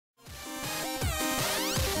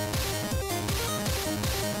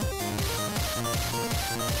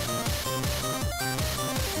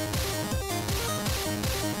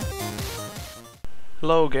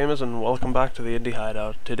Hello gamers and welcome back to the Indie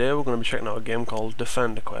Hideout. Today we're going to be checking out a game called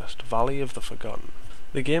DefenderQuest: Valley of the Forgotten.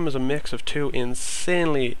 The game is a mix of two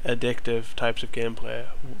insanely addictive types of gameplay.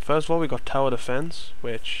 First of all, we got tower defense,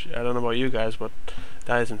 which I don't know about you guys, but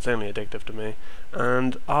that is insanely addictive to me,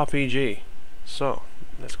 and RPG. So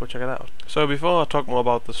let's go check it out. So before I talk more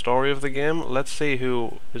about the story of the game, let's see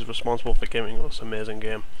who is responsible for giving us this amazing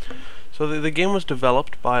game. So the game was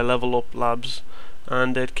developed by Level Up Labs,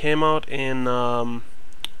 and it came out in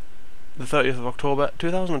the 30th of October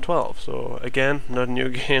 2012. So again, not a new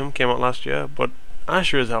game, came out last year, but I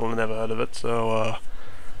sure as hell never heard of it, so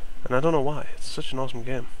and I don't know why. It's such an awesome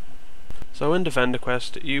game. So in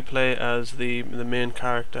DefenderQuest you play as the main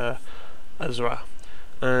character Azra,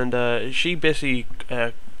 and she basically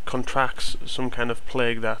contracts some kind of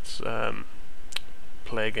plague that's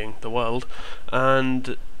plaguing the world,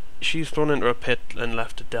 and she's thrown into a pit and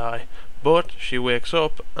left to die. But she wakes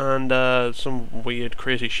up and some weird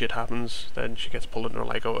crazy shit happens. Then she gets pulled into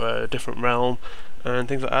like a different realm and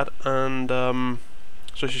things like that, and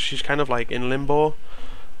so she's kind of like in limbo,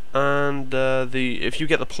 and if you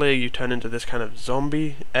get the plague you turn into this kind of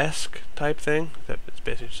zombie-esque type thing. It's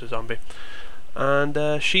basically just a zombie,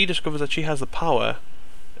 and she discovers that she has the power,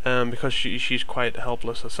 because she's quite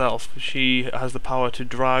helpless herself. She has the power to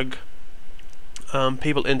drag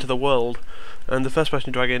people into the world, and the first person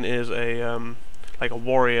you drag in is a like a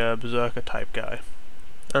warrior berserker type guy.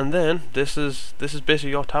 And then this is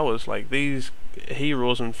basically your towers. Like, these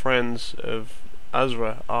heroes and friends of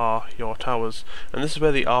Azra are your towers, and this is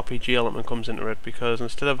where the RPG element comes into it, because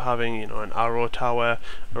instead of having, you know, an arrow tower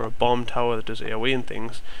or a bomb tower that does AoE and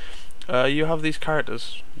things, you have these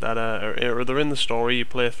characters that they're in the story. You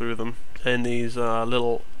play through them in these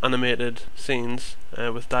little animated scenes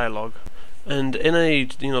with dialogue. And in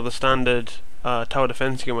the standard tower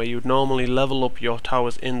defense game where you'd normally level up your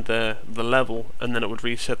towers in the level and then it would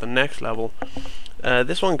reset the next level,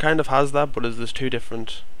 this one kind of has that, but there's two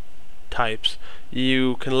different types.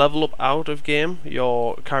 You can level up out of game.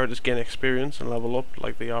 Your characters gain experience and level up,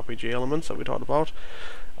 like the RPG elements that we talked about.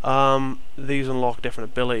 These unlock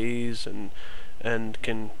different abilities and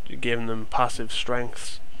can give them passive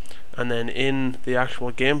strengths. And then in the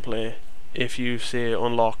actual gameplay, if you say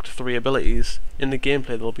unlocked 3 abilities, in the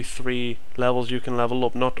gameplay there'll be 3 levels you can level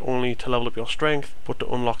up, not only to level up your strength, but to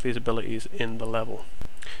unlock these abilities in the level.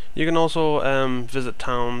 You can also visit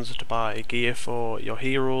towns to buy gear for your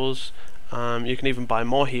heroes. You can even buy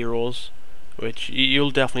more heroes, which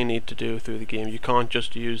you'll definitely need to do through the game. You can't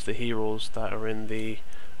just use the heroes that are in the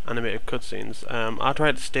animated cutscenes. I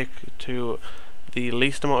try to stick to the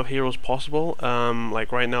least amount of heroes possible.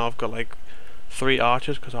 Like right now I've got like 3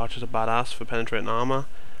 archers, because archers are badass for penetrating armor,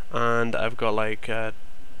 and I've got like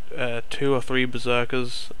 2 or 3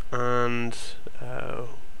 berserkers and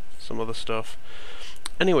some other stuff.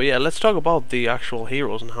 Anyway, yeah, let's talk about the actual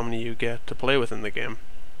heroes and how many you get to play with in the game.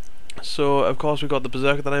 So of course we've got the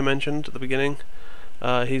berserker that I mentioned at the beginning.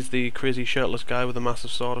 He's the crazy shirtless guy with a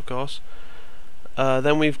massive sword, of course.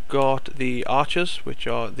 Then we've got the archers, which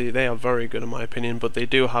they are very good in my opinion, but they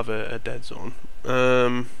do have a dead zone.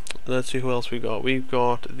 Let's see who else we got. We've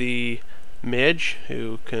got the mage,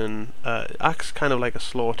 who can acts kind of like a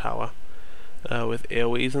slow tower with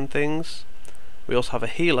AoEs and things. We also have a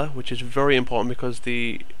healer, which is very important because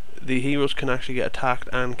the heroes can actually get attacked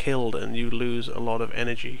and killed, and you lose a lot of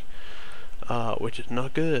energy, which is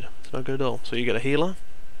not good. It's not good at all. So you get a healer.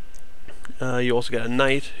 You also get a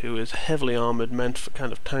knight, who is heavily armored, meant for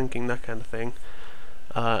kind of tanking, that kind of thing,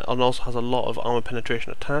 and also has a lot of armor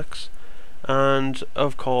penetration attacks. And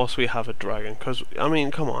of course we have a dragon, because I mean,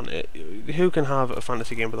 come on, who can have a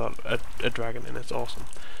fantasy game without a dragon in it? It's awesome.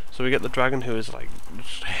 So we get the dragon, who is like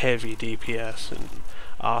heavy DPS and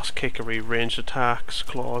ass kickery, ranged attacks,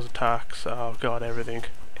 claws attacks, oh god, everything.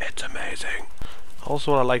 It's amazing.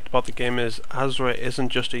 Also, what I liked about the game is Azra isn't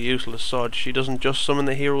just a useless sod. She doesn't just summon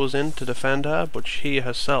the heroes in to defend her, but she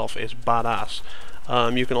herself is badass.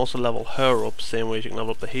 You can also level her up, same way as you can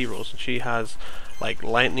level up the heroes. And she has like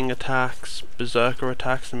lightning attacks, berserker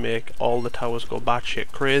attacks, and make all the towers go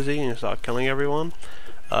batshit crazy and you start killing everyone.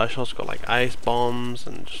 She's also got like ice bombs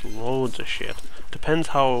and just loads of shit. Depends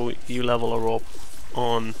how you level her up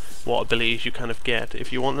on what abilities you kind of get.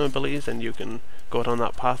 If you want the abilities, then you can go down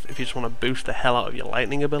that path. If you just want to boost the hell out of your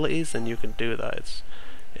lightning abilities, then you can do that.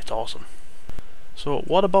 It's awesome. So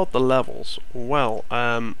what about the levels? Well,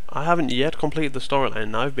 I haven't yet completed the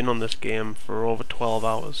storyline. I've been on this game for over 12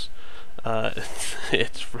 hours.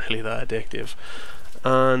 It's really that addictive.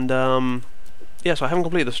 And yeah, so I haven't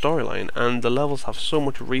completed the storyline, and the levels have so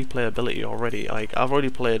much replayability already. Like, I've already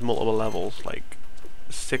played multiple levels like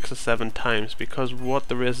 6 or 7 times, because what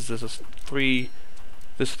there is 3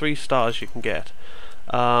 there's 3 stars you can get,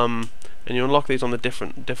 and you unlock these on the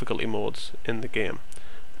different difficulty modes in the game.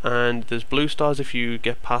 And there's blue stars if you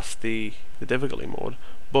get past the difficulty mode,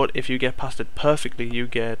 but if you get past it perfectly, you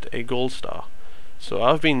get a gold star. So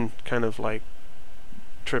I've been kind of like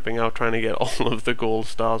tripping out trying to get all of the gold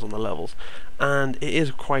stars on the levels, and it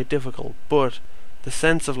is quite difficult, but the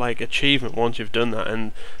sense of like achievement once you've done that,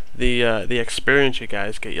 and the experience you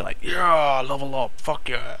guys get, you're like, yeah, level up, fuck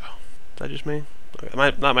yeah. Is that just me? Okay,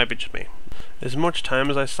 that might be just me. As much time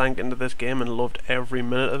as I sank into this game and loved every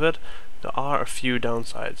minute of it, there are a few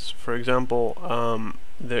downsides. For example,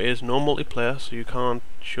 there is no multiplayer, so you can't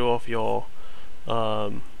show off your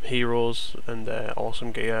heroes and their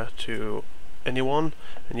awesome gear to anyone,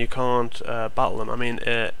 and you can't battle them. I mean,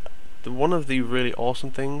 one of the really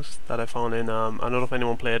awesome things that I found in, I don't know if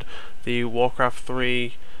anyone played the Warcraft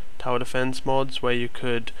 3 tower defense mods, where you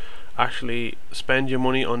could actually spend your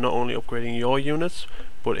money on not only upgrading your units,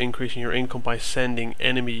 but increasing your income by sending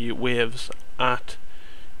enemy waves at,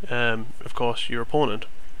 of course, your opponent.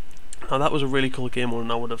 Now that was a really cool game mode,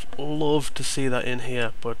 and I would have loved to see that in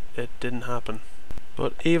here, but it didn't happen.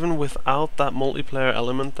 But even without that multiplayer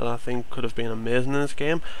element that I think could have been amazing in this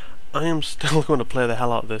game, I am still going to play the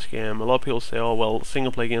hell out of this game. A lot of people say, oh well,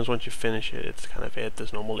 single player games, once you finish it, it's kind of it,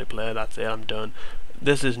 there's no multiplayer, that's it, I'm done.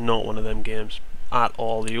 This is not one of them games at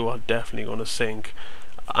all. You are definitely going to sink,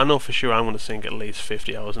 I know for sure I'm going to sink at least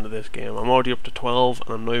 50 hours into this game. I'm already up to 12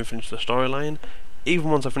 and I'm not even finished the storyline.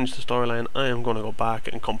 Even once I finish the storyline, I am going to go back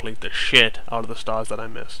and complete the shit out of the stars that I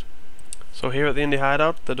missed. So here at the Indie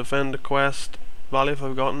Hideout, the Defend the Quest Valley of the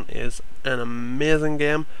Forgotten is an amazing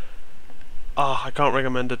game. I can't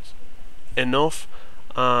recommend it enough.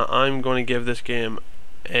 I'm going to give this game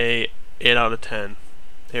a 8 out of 10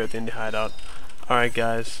 here at the Indie Hideout. Alright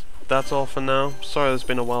guys, that's all for now. Sorry there's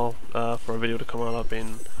been a while for a video to come out. I've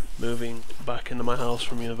been moving back into my house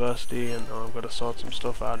from university, and I've got to sort some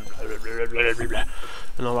stuff out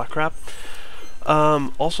and all that crap.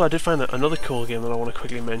 Also, I did find another cool game that I want to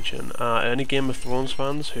quickly mention. Any Game of Thrones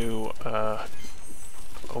fans who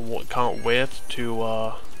can't wait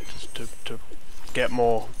to get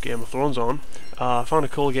more Game of Thrones on, I found a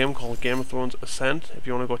cool game called Game of Thrones Ascent. If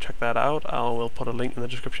you want to go check that out, I will put a link in the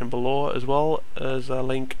description below, as well as a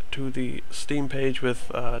link to the Steam page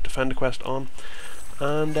with Defend the Quest on.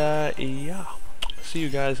 And yeah, see you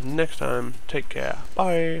guys next time. Take care.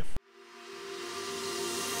 Bye.